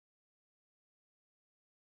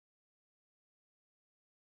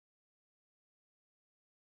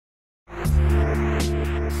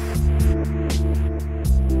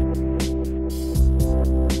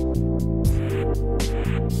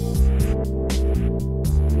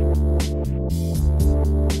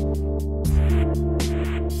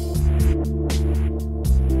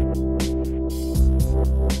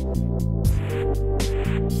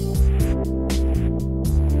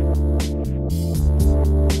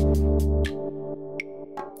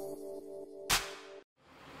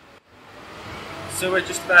So we're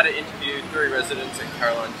just about to interview 3 residents at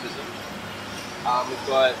Caroline Chisholm. We've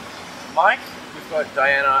got Mike, we've got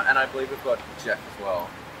Diana, and I believe we've got Jeff as well.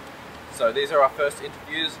 So these are our first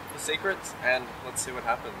interviews for Secrets, and let's see what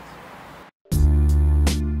happens.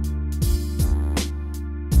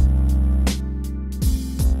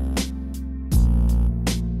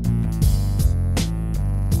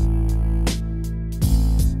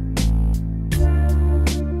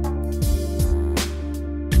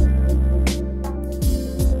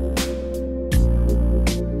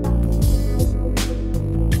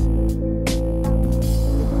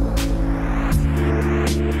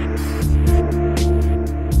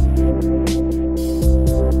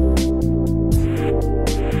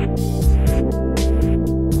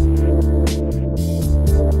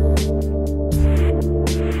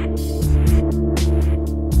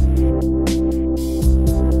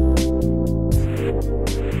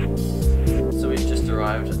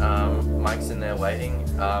 Mike's in there waiting.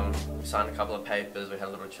 We signed a couple of papers, we had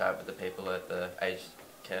a little chat with the people at the aged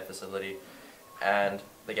care facility, and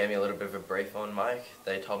they gave me a little bit of a brief on Mike.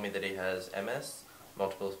 They told me that he has MS,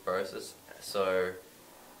 multiple sclerosis, so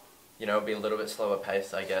it'll be a little bit slower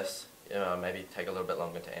paced, I guess. Maybe take a little bit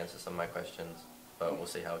longer to answer some of my questions, but we'll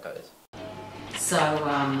see how it goes. So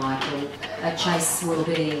Michael, Chace will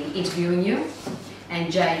be interviewing you,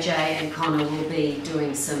 and JJ and Connor will be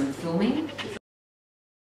doing some filming.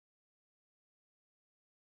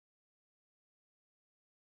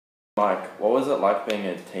 Mike, what was it like being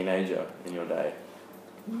a teenager in your day?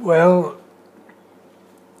 Well,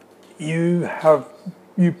 you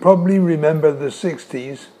probably remember the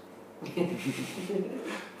 60s.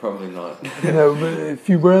 Probably not.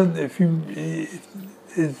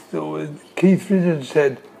 Keith Richards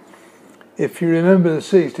said, if you remember the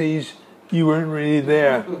 60s, you weren't really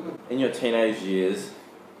there. In your teenage years,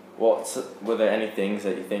 were there any things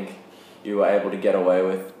that you think you were able to get away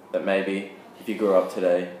with that maybe if you grew up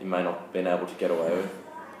today, you may not have been able to get away with?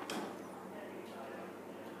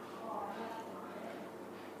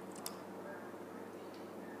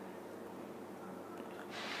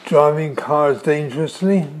 Driving cars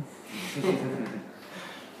dangerously.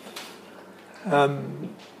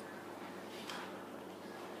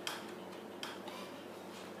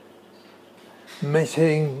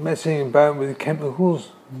 Messing about with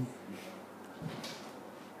chemicals.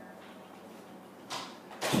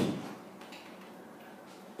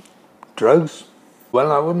 Drugs?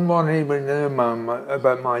 Well, I wouldn't want anybody to know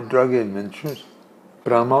about my drug adventures,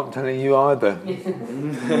 but I'm not telling you either.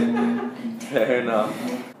 Fair enough.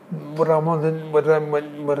 What I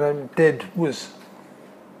did was,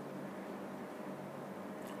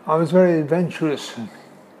 I was very adventurous.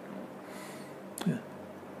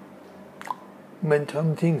 Went to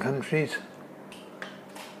 17 countries,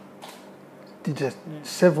 did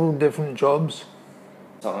several different jobs.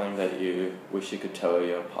 Something that you wish you could tell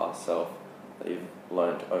your past self that you've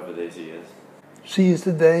learned over these years? Seize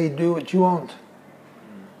the day, do what you want.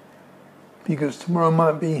 Because tomorrow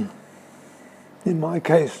might be, in my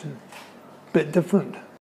case, a bit different.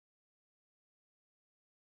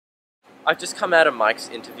 I've just come out of Mike's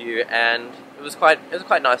interview, and it was quite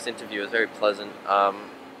a nice interview. It was very pleasant.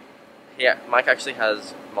 Mike actually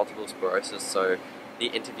has multiple sclerosis, so the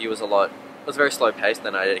interview was very slow paced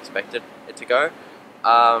than I had expected it to go.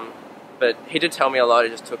 But he did tell me a lot. It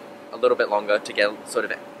just took a little bit longer to get sort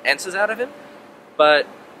of answers out of him. But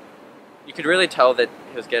you could really tell that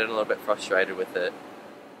he was getting a little bit frustrated with it,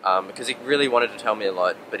 because he really wanted to tell me a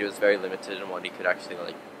lot, but he was very limited in what he could actually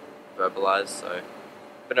verbalize. So,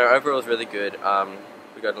 but no, overall it was really good.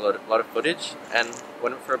 We got a lot of footage and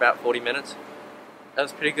went for about 40 minutes. That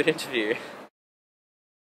was a pretty good interview.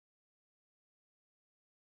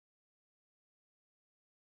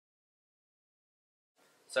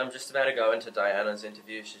 So I'm just about to go into Diana's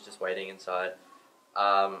interview. She's just waiting inside.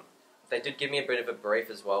 They did give me a bit of a brief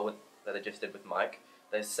as well that I just did with Mike.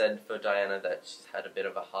 They said for Diana that she's had a bit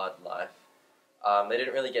of a hard life. They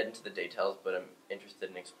didn't really get into the details, but I'm interested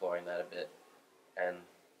in exploring that a bit, and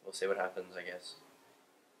we'll see what happens, I guess.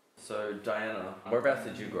 So Diana, whereabouts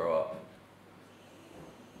did you grow up?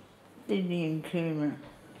 Sydney and Coomera.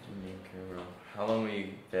 How long were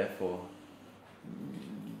you there for?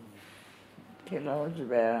 Till I was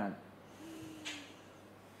about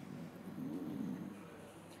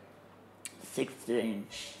 16.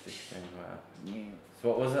 16, wow. Yeah. So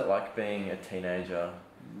what was it like being a teenager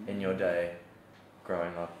in your day,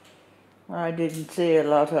 growing up? I didn't see a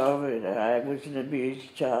lot of it. I was an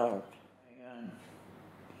abused child.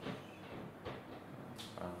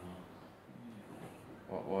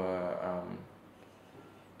 What were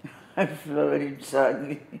I flew inside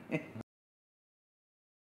me.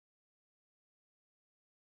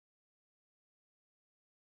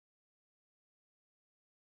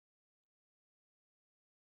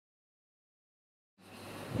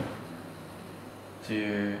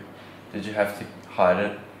 Did you have to hide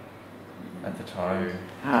it at the time?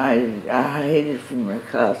 I hid it from my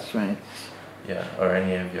classmates. Yeah, or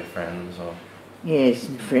any of your friends, or... Yes,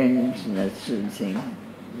 and friends and that sort of thing.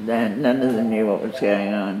 None of them knew what was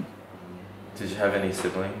going on. Did you have any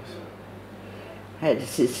siblings? I had a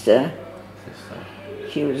sister.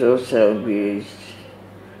 She was also abused.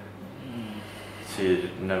 So you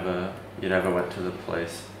never went to the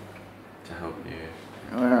police to help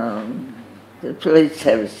you? Well, the police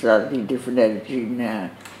have a slightly different attitude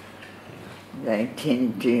now. They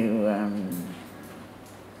tend to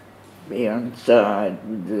be on side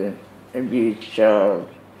with the abused child,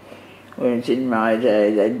 whereas in my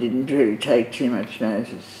day they didn't really take too much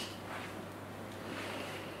notice.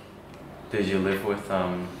 Did you live with,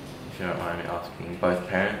 if you don't mind me asking, both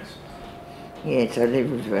parents? Yes, I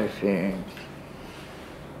lived with both parents.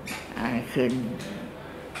 I could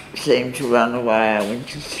seem to run away. I went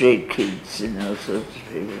to street kids and all sorts of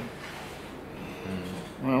people.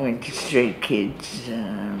 When I went to street kids,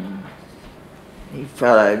 he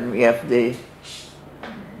followed me up there.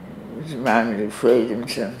 It was a moment of freedom,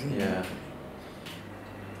 something. Yeah.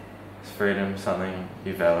 Is freedom something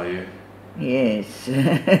you value? Yes.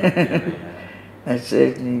 Yeah. I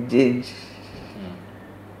certainly did.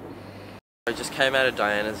 I just came out of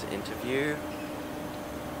Diana's interview.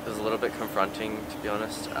 It was a little bit confronting, to be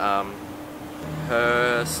honest.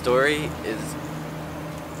 Her story is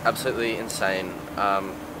absolutely insane,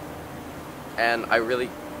 and I really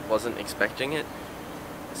wasn't expecting it.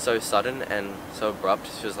 So sudden and so abrupt.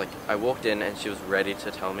 She was like, I walked in and she was ready to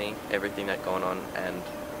tell me everything that gone on, and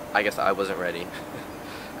I guess I wasn't ready.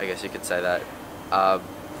 I guess you could say that.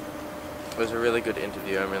 It was a really good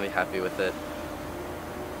interview. I'm really happy with it,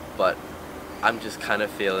 but I'm just kind of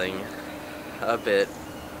feeling a bit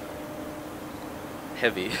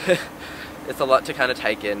heavy. It's a lot to kind of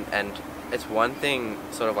take in, and it's one thing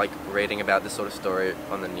sort of like reading about this sort of story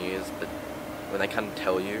on the news, but when they kind of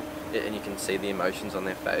tell you it and you can see the emotions on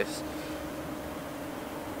their face,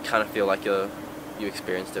 you kind of feel like you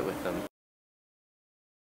experienced it with them.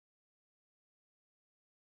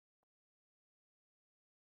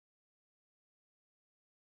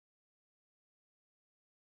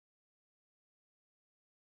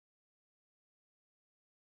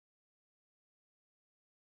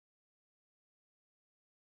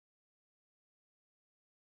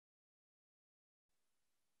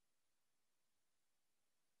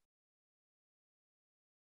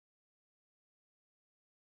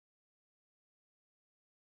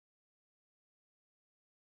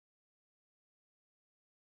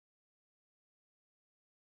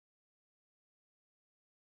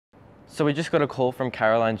 So we just got a call from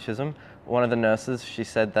Caroline Chisholm, one of the nurses. She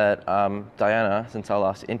said that Diana, since our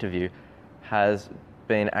last interview, has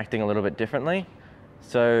been acting a little bit differently.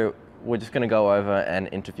 So we're just going to go over and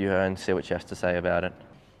interview her and see what she has to say about it.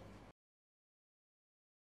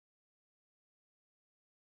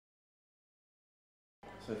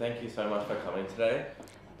 So thank you so much for coming today.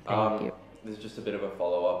 Thank you. This is just a bit of a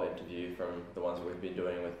follow-up interview from the ones we've been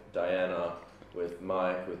doing with Diana, with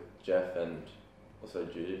Mike, with Jeff, and also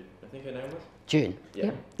Jude, I think her name was? June.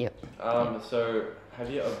 Yeah. Yep. So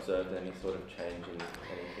have you observed any sort of change in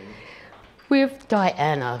anything? With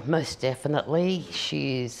Diana, most definitely.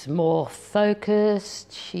 She's more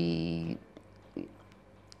focused. It's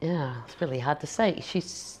really hard to say.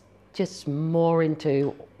 She's just more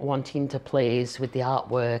into wanting to please with the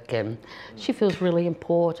artwork, and she feels really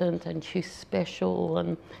important and she's special,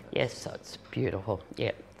 and yes, so it's beautiful.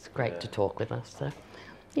 Yeah, it's great to talk with us. So.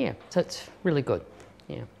 Yeah, so it's really good.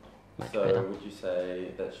 Yeah, much better. Would you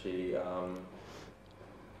say that she's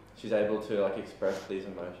able to like express these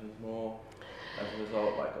emotions more as a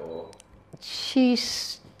result, or? She's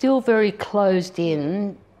still very closed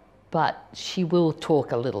in, but she will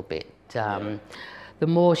talk a little bit. The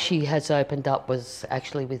more she has opened up was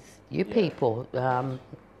actually with you people.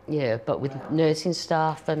 But with nursing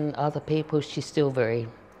staff and other people, she's still very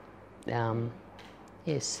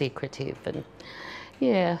secretive, and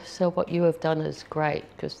so what you have done is great,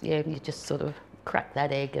 because you just sort of crack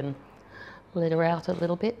that egg and let her out a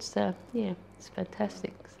little bit. So it's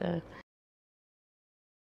fantastic. So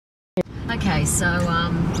okay, so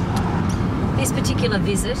this particular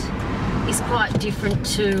visit is quite different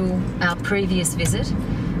to our previous visit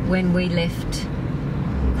when we left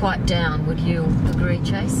quite down. Would you agree,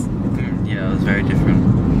 Chase? Yeah, it was very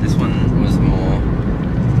different. This one was more,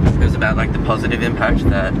 it was about like the positive impact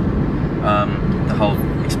that the whole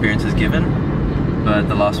experience has given, but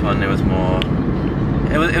the last one, it was more,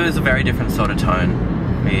 it was a very different sort of tone.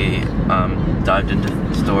 We dived into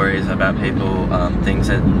stories about people, things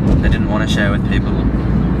that they didn't want to share with people,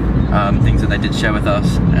 things that they did share with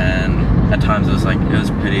us, and at times it was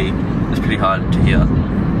pretty hard to hear.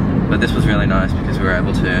 But this was really nice because we were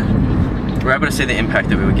able to see the impact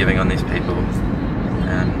that we were giving on these people,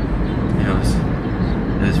 and it was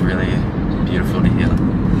really beautiful to hear.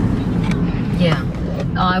 Yeah,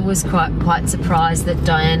 I was quite surprised that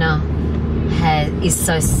Diana is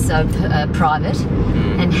so private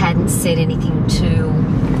and hadn't said anything to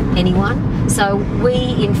anyone. So we,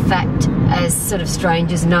 in fact, as sort of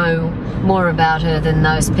strangers, know more about her than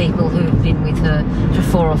those people who've been with her for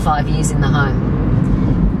 4 or 5 years in the home.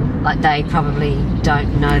 Like, they probably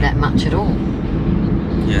don't know that much at all.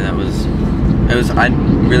 Yeah, it was. I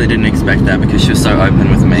really didn't expect that because she was so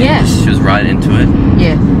open with me. Yeah. She was right into it.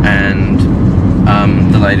 Yeah. And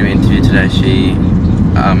the lady we interviewed today, she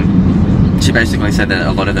basically said that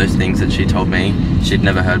a lot of those things that she told me, she'd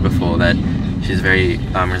never heard before, that she's a very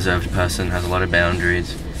reserved person, has a lot of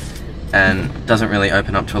boundaries, and doesn't really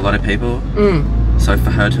open up to a lot of people. So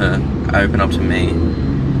for her to open up to me,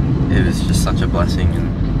 it was just such a blessing.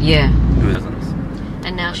 And yeah. It was.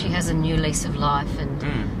 And now she has a new lease of life and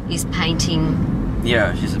is painting.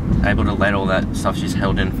 Yeah, she's able to let all that stuff she's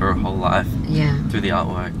held in for her whole life through the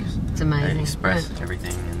artwork. It's amazing. And express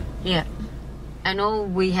everything. And yeah. And all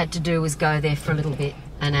we had to do was go there for a little bit,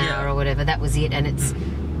 an hour or whatever, that was it. And it's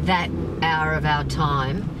that hour of our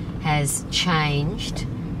time has changed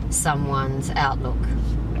someone's outlook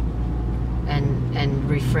and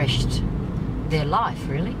refreshed their life,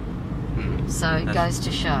 really. So it goes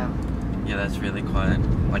to show. Yeah, that's really quite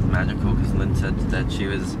magical, because Lynn said that she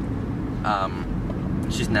was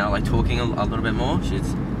she's now talking a little bit more.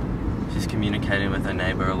 She's communicating with her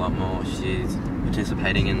neighbour a lot more. She's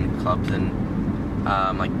participating in clubs and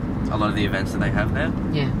a lot of the events that they have there.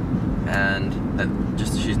 Yeah. And that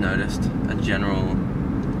she's noticed a general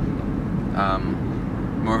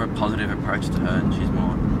more of a positive approach to her, and she's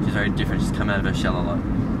very different. She's come out of her shell a lot.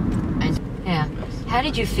 And yeah. How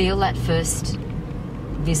did you feel that first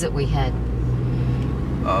visit we had?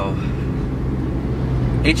 Oh,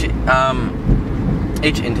 each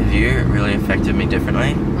interview really affected me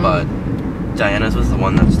differently, but Diana's was the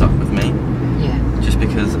one that stuck with me. Yeah. Just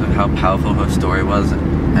because of how powerful her story was,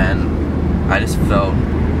 and I just felt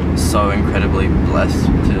so incredibly blessed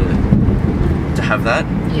to have that.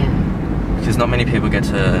 Yeah. Because not many people get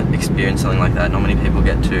to experience something like that. Not many people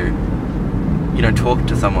get to, talk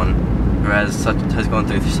to someone who has gone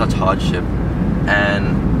through such hardship,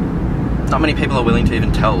 and not many people are willing to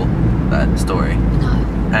even tell that story. No.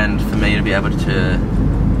 And for me to be able to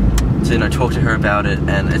talk to her about it,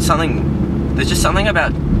 and there's just something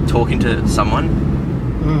about talking to someone,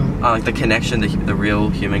 the connection, the real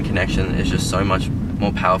human connection is just so much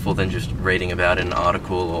more powerful than just reading about it in an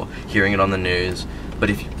article or hearing it on the news. But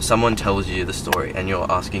if someone tells you the story and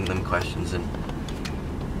you're asking them questions and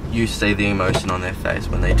you see the emotion on their face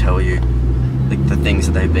when they tell you the things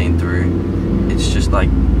that they've been through, it's just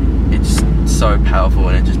it's so powerful,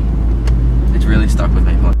 and it's really stuck with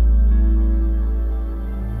me.